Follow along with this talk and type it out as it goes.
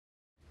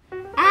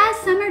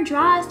summer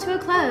draws to a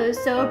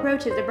close, so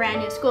approaches a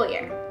brand new school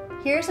year.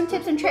 Here are some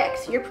tips and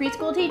tricks your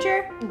preschool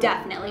teacher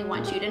definitely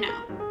wants you to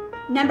know.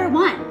 Number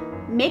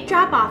 1, make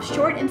drop-off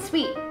short and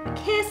sweet. A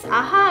kiss,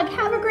 a hug,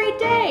 have a great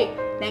day,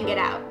 then get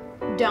out.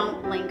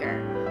 Don't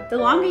linger. The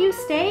longer you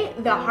stay,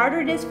 the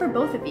harder it is for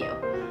both of you.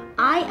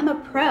 I am a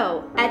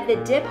pro at the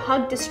dip,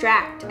 hug,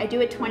 distract. I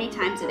do it 20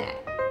 times a day.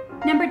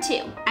 Number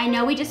 2, I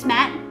know we just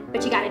met,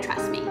 but you gotta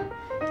trust me.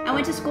 I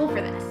went to school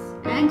for this,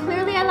 and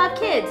clearly I love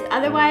kids,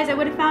 otherwise I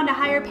would have found a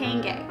higher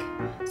paying gig.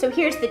 So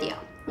here's the deal.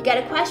 You got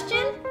a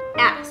question?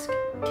 Ask.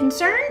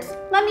 Concerns?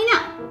 Let me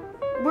know.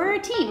 We're a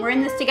team, we're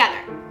in this together.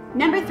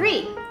 Number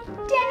 3,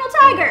 Daniel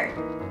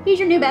Tiger. He's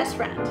your new best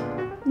friend.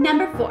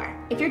 Number 4,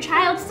 if your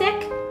child's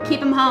sick, keep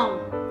him home.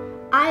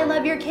 I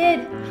love your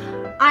kid.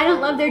 I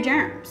don't love their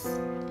germs.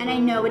 And I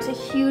know it's a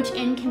huge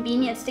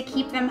inconvenience to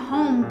keep them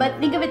home, but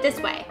think of it this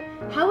way.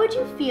 How would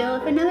you feel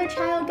if another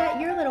child got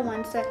your little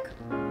one sick?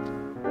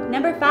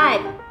 Number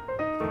 5,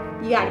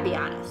 you gotta be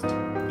honest.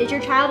 Is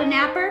your child a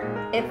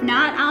napper? If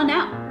not, I'll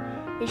know.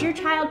 Is your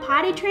child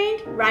potty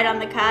trained? Right on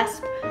the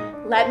cusp?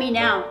 Let me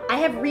know. I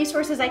have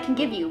resources I can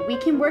give you. We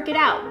can work it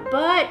out.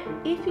 But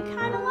if you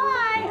kinda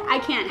lie, I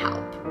can't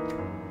help.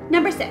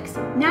 Number 6,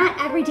 not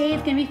every day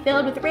is gonna be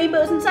filled with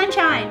rainbows and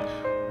sunshine.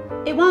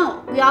 It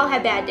won't. We all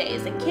have bad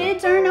days, and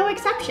kids are no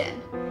exception.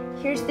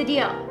 Here's the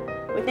deal.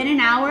 Within an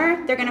hour,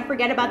 they're gonna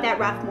forget about that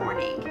rough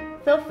morning.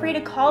 Feel free to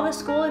call the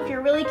school if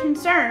you're really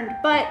concerned,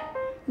 but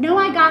know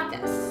I got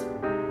this.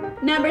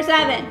 Number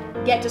 7,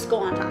 get to school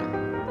on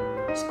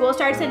time. School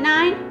starts at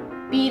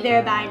 9, be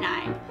there by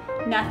 9.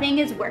 Nothing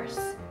is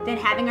worse than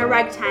having a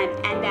rug time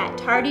and that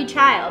tardy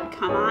child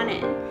come on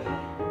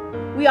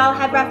in. We all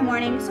have rough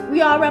mornings,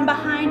 we all run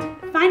behind.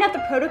 Find out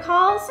the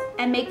protocols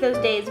and make those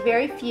days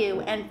very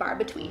few and far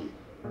between.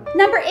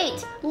 Number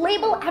 8,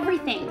 label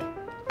everything.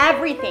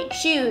 Everything,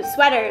 shoes,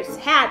 sweaters,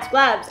 hats,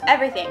 gloves,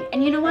 everything.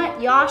 And you know what?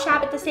 You all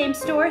shop at the same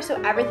store,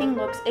 so everything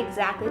looks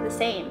exactly the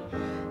same.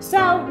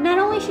 So not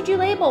only should you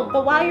label,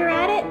 but while you're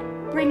at it,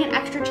 bring an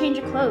extra change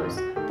of clothes.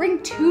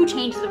 Bring 2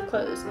 changes of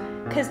clothes,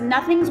 because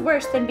nothing's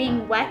worse than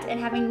being wet and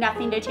having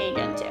nothing to change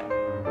into.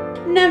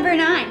 Number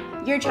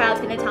 9, your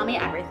child's gonna tell me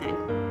everything.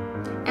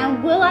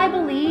 And will I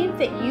believe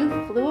that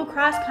you flew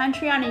across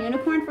country on a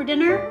unicorn for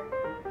dinner?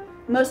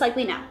 Most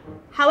likely no.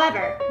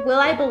 However, will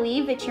I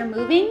believe that you're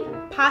moving?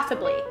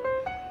 Possibly.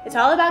 It's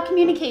all about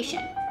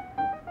communication.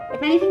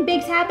 If anything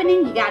big's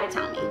happening, you gotta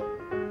tell me.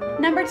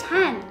 Number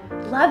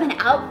 10, love an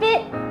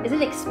outfit? Is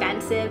it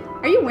expensive?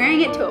 Are you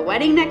wearing it to a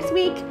wedding next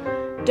week?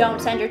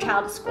 Don't send your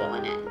child to school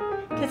in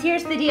it. Because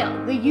here's the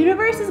deal, the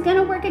universe is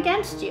gonna work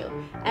against you.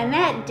 And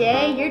that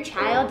day your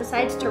child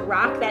decides to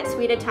rock that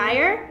sweet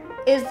attire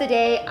is the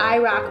day I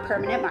rock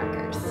permanent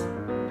markers.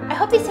 I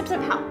hope these tips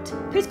have helped.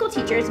 Preschool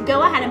teachers,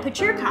 go ahead and put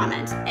your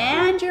comments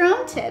and your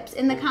own tips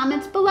in the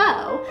comments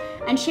below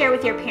and share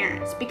with your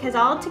parents, because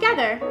all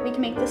together we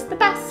can make this the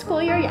best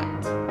school year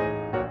yet.